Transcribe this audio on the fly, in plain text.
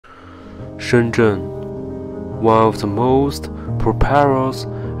Shenzhen, one of the most prosperous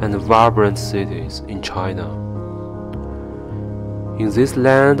and vibrant cities in China. In this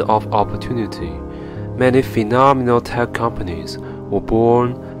land of opportunity, many phenomenal tech companies were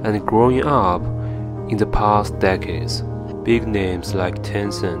born and growing up in the past decades. Big names like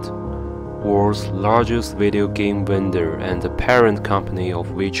Tencent, world's largest video game vendor and the parent company of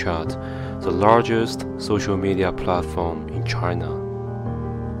WeChat, the largest social media platform in China.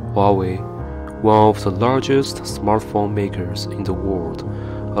 Huawei, one of the largest smartphone makers in the world,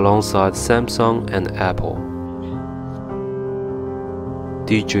 alongside Samsung and Apple.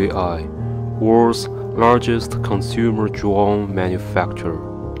 DJI, world's largest consumer drone manufacturer.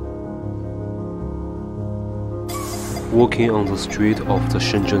 Walking on the street of the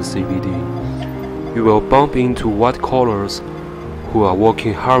Shenzhen CBD, you will bump into white collars who are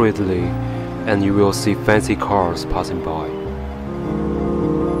walking hurriedly, and you will see fancy cars passing by.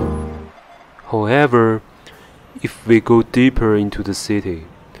 However, if we go deeper into the city,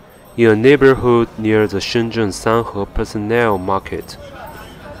 in a neighborhood near the Shenzhen Sanhe personnel market,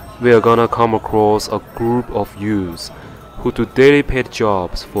 we are gonna come across a group of youths who do daily paid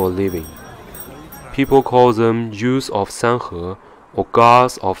jobs for a living. People call them youths of Sanhe or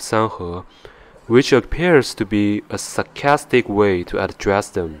gods of Sanhe, which appears to be a sarcastic way to address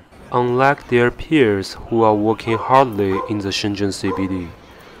them. Unlike their peers who are working hardly in the Shenzhen CBD,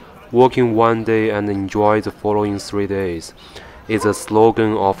 working one day and enjoy the following 3 days is a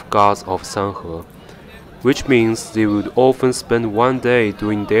slogan of gods of Sanhe, which means they would often spend one day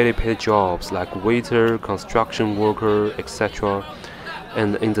doing daily paid jobs like waiter, construction worker, etc.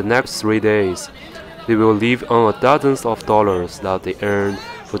 And in the next 3 days, they will live on dozens of dollars that they earned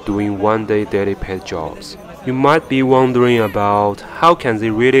for doing one day daily paid jobs. You might be wondering about how can they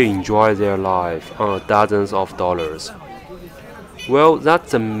really enjoy their life on dozens of dollars. Well,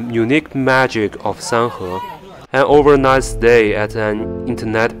 that's the unique magic of Sanhe. An overnight stay at an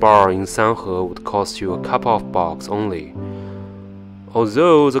internet bar in Sanhe would cost you a couple of bucks only.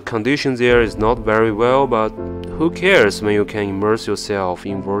 Although the condition there is not very well, but who cares when you can immerse yourself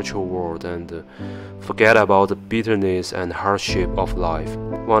in virtual world and forget about the bitterness and hardship of life.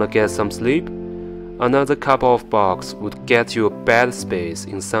 Wanna get some sleep? Another couple of bucks would get you a bed space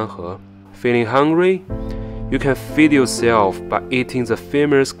in Sanhe. Feeling hungry? You can feed yourself by eating the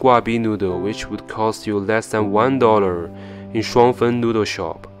famous guabi noodle, which would cost you less than $1 in Shuangfen Noodle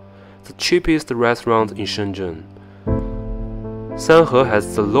Shop, the cheapest restaurant in Shenzhen. Sanhe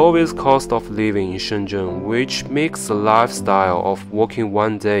has the lowest cost of living in Shenzhen, which makes the lifestyle of working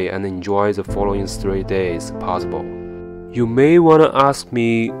one day and enjoy the following 3 days possible. You may want to ask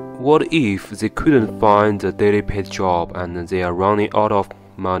me, what if they couldn't find a daily paid job and they are running out of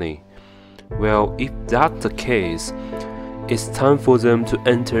money? Well, if that's the case, it's time for them to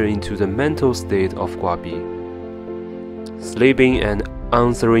enter into the mental state of guabi, sleeping and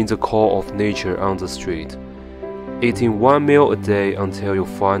answering the call of nature on the street, eating one meal a day until you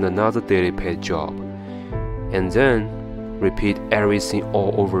find another daily paid job, and then repeat everything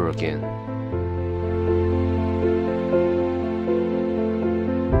all over again.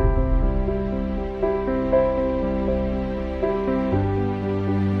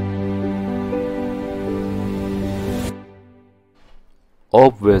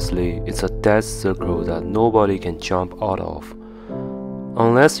 Obviously, it's a death circle that nobody can jump out of,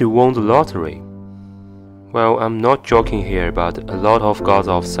 unless you won the lottery. Well, I'm not joking here, but a lot of gods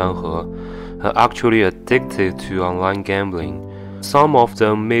of Sanhe are actually addicted to online gambling. Some of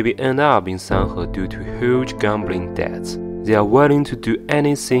them maybe end up in Sanhe due to huge gambling debts. They are willing to do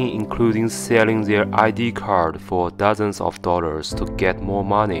anything, including selling their ID card for dozens of dollars to get more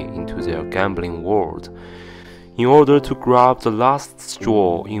money into their gambling world, in order to grab the last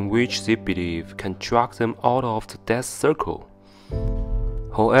straw in which they believe can drag them out of the death circle.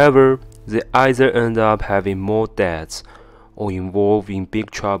 However, they either end up having more debts or involved in big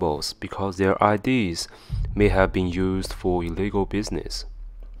troubles because their IDs may have been used for illegal business.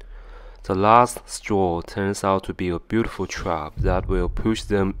 The last straw turns out to be a beautiful trap that will push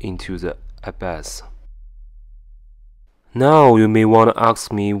them into the abyss. Now you may want to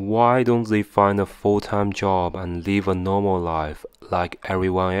ask me, why don't they find a full-time job and live a normal life like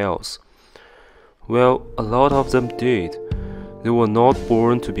everyone else? Well, a lot of them did. They were not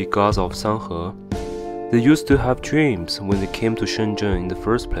born to be gods of Sanhe. They used to have dreams when they came to Shenzhen in the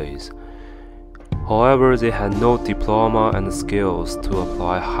first place. However, they had no diploma and skills to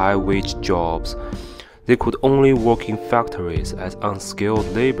apply high-wage jobs. They could only work in factories as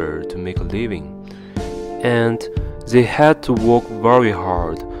unskilled labor to make a living. And they had to work very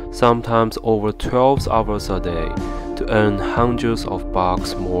hard, sometimes over 12 hours a day, to earn hundreds of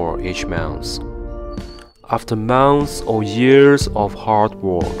bucks more each month. After months or years of hard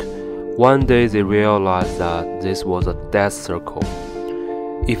work, one day they realized that this was a death circle.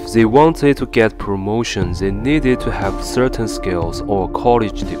 If they wanted to get promotion, they needed to have certain skills or a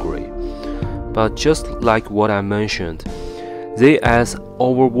college degree. But just like what I mentioned, they as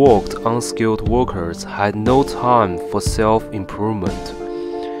overworked, unskilled workers had no time for self-improvement.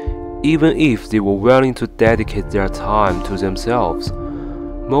 Even if they were willing to dedicate their time to themselves,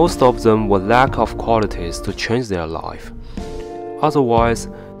 most of them were lack of qualities to change their life. Otherwise,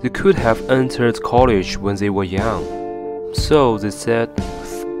 they could have entered college when they were young. So they said,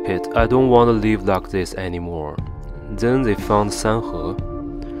 "F it, I don't want to live like this anymore." Then they found Sanhe,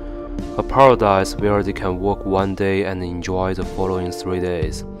 a paradise where they can work one day and enjoy the following 3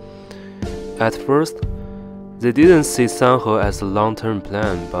 days. At first, they didn't see Sanhe as a long-term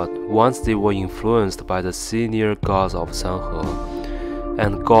plan, but once they were influenced by the senior gods of Sanhe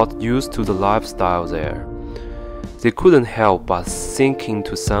and got used to the lifestyle there, they couldn't help but sinking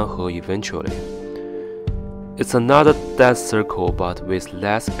to Sanhe eventually. It's another death circle but with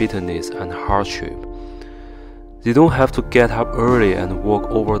less bitterness and hardship. They don't have to get up early and work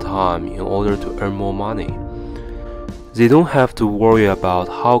overtime in order to earn more money. They don't have to worry about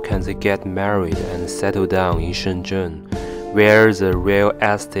how can they get married and settle down in Shenzhen, where the real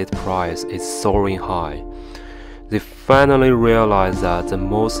estate price is soaring high. They finally realize that the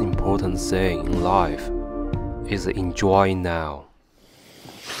most important thing in life is enjoying now.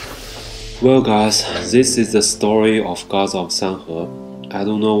 Well guys, this is the story of gods of Sanhe. I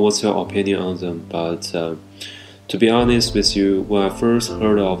don't know what's your opinion on them, but to be honest with you, when I first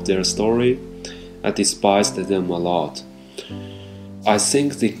heard of their story, I despised them a lot. I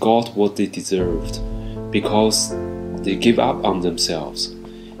think they got what they deserved because they give up on themselves,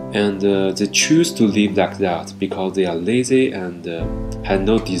 and they choose to live like that because they are lazy and had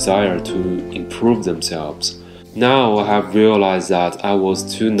no desire to improve themselves. Now I have realized that I was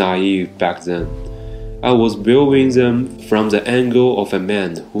too naive back then. I was viewing them from the angle of a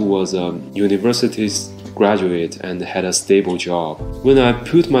man who was a university graduate and had a stable job. When I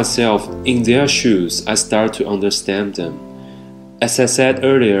put myself in their shoes, I start to understand them. As I said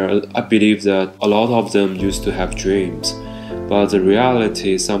earlier, I believe that a lot of them used to have dreams, but the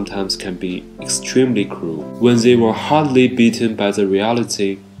reality sometimes can be extremely cruel. When they were hardly beaten by the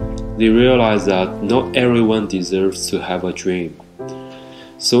reality, they realized that not everyone deserves to have a dream.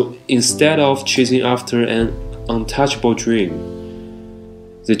 So instead of chasing after an untouchable dream,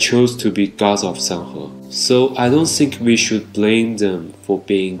 they chose to be gods of Sanhe. So I don't think we should blame them for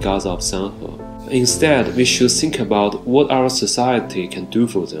being gods of Sanhe. Instead, we should think about what our society can do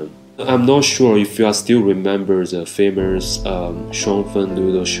for them. I'm not sure if you still remember the famous Shuangfen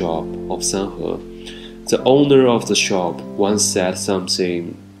noodle shop of Sanhe. The owner of the shop once said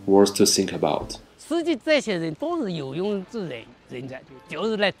something worth to think about. 实际这些人都是有用之人才，就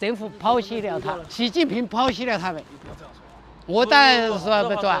是来政府抛弃了他，习近平抛弃了他们。我当然说不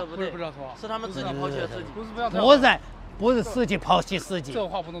对，不是这样说，是他们自己抛弃了自己，不是不要这样。不是自己抛弃自己。这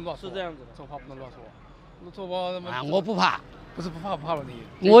话不能乱说，是这样子的，这话不能乱说。做包啊，我不怕。不是不怕不怕了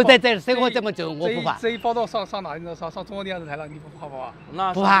你。我在这里生活这么久，我不怕。这一报道上哪里呢？上中央电视台了，你不怕不怕？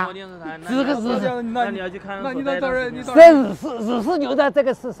那不怕。这个是，那你要去看。那你到人，你到事实就在这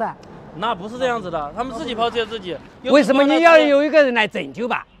个事上。那不是这样子的，他们自己抛弃了自己。为什么你要有一个人来拯救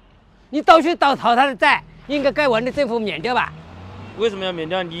吧？你到处讨他的债，应该该往的政府免掉吧？为什么要免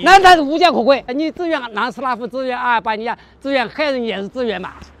掉你？那他是无家可归，你支援南斯拉夫，支援阿尔巴尼亚，支援黑人也是支援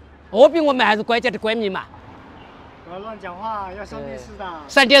嘛。我比我们还是国家的官民嘛。不要乱讲话，要上电视的。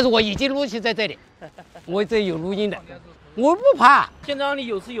上电视我已经录起在这里，我这有录音的，我不怕。现在让你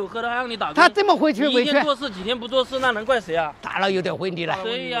有吃有喝的，还让你打工。他这么回去回去，一天做事几天不做事，那能怪谁啊？大了有点问题了。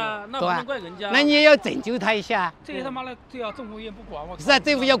对呀，那不能怪人家。那你也要拯救他一下。这他妈的，这要政府也不管我。是啊，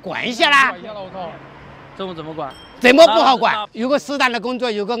政府要管一下啦。管一下了，我操！政府怎么管？怎么不好管？有个适当的工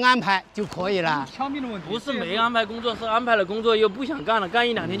作，有个安排就可以了。枪毙的问题不是没安排工作，是安排了工作又不想干了，干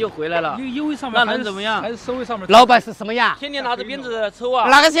一两天就回来了。因为上面那能怎么样？还是社会上面。老板是什么样？天天拿着鞭子抽啊！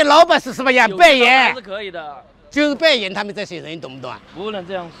那些老板是什么样？白眼还是可以的。就是白眼，他们这些人懂不懂啊？不能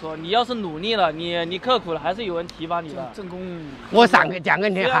这样说，你要是努力了，你刻苦了，还是有人提拔你的。正宫，我讲个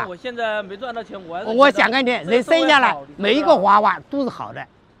天哈，我现在没赚到钱，我讲个天，人生下来每一个娃娃都是好的，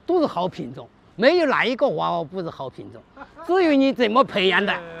都是好品种，没有哪一个娃娃不是好品种，至于你怎么培养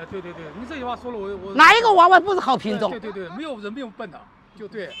的。对，你这句话说了我。哪一个娃娃不是好品种？对，没有人没有笨的。就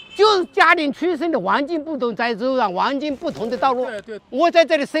对，就是家庭出身的环境不同，才走上环境不同的道路。对，我在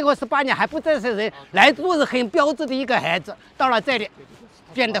这里生活18年，还不这些人来都是很标致的一个孩子，到了这里，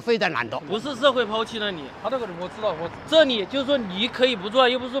变得非常难得。不是社会抛弃了你，他这个我知道，这里就是说你可以不做，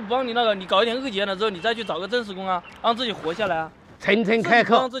又不是不帮你那个，你搞一点恶结了之后，你再去找个正式工啊，让自己活下来啊，层层开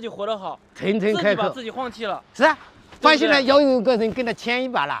口，让自己活得好，层层开口，把自己放弃了。是啊，发现了要有一个人跟他牵一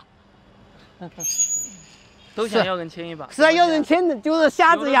把了。都想要人牵一把。是啊，要人牵的，就是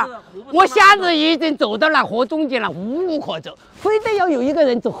瞎子呀。我瞎子已经走到了河中间了，无路可走，非得要有一个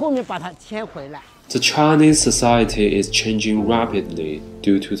人走后面把他牵回来。The Chinese society is changing rapidly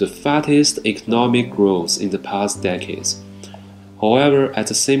due to the fastest economic growth in the past decades. However, at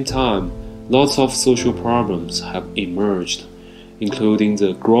the same time, lots of social problems have emerged, including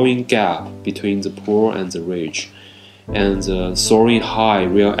the growing gap between the poor and the rich, and the soaring high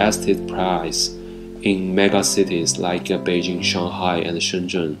real estate price in megacities like Beijing, Shanghai, and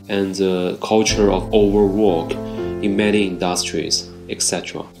Shenzhen, and the culture of overwork in many industries,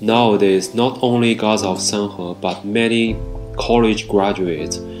 etc. Nowadays, not only guys of Sanhe, but many college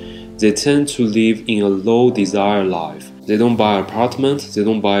graduates, they tend to live in a low desire life. They don't buy an apartment, they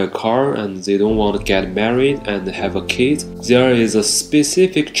don't buy a car, and they don't want to get married and have a kid. There is a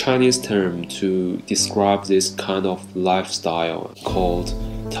specific Chinese term to describe this kind of lifestyle called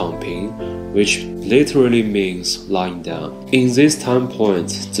Tangping, which literally means lying down. In this time point,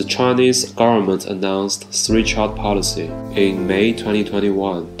 the Chinese government announced three-child policy in May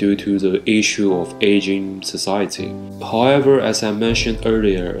 2021 due to the issue of aging society. However, as I mentioned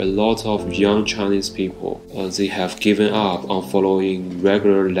earlier, a lot of young Chinese people, they have given up on following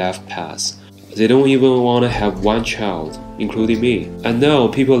regular life paths. They don't even want to have one child, including me. I know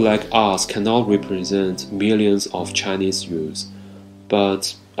people like us cannot represent millions of Chinese youths,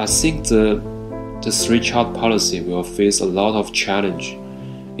 but I think the three-child policy will face a lot of challenge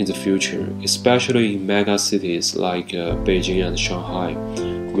in the future, especially in mega cities like Beijing and Shanghai,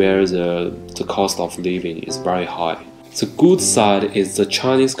 where the cost of living is very high. The good side is the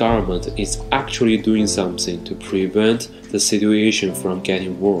Chinese government is actually doing something to prevent the situation from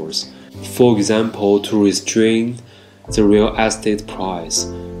getting worse. For example, to restrain the real estate price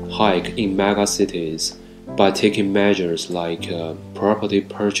hike in mega cities by taking measures like property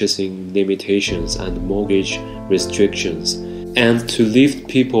purchasing limitations and mortgage restrictions, and to lift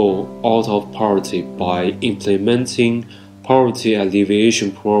people out of poverty by implementing poverty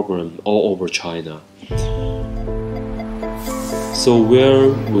alleviation program all over China. So where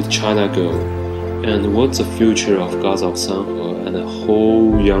would China go? And what's the future of guys of Sanhe and a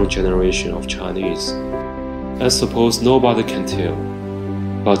whole young generation of Chinese? I suppose nobody can tell,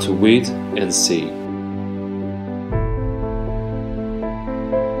 but to wait and see.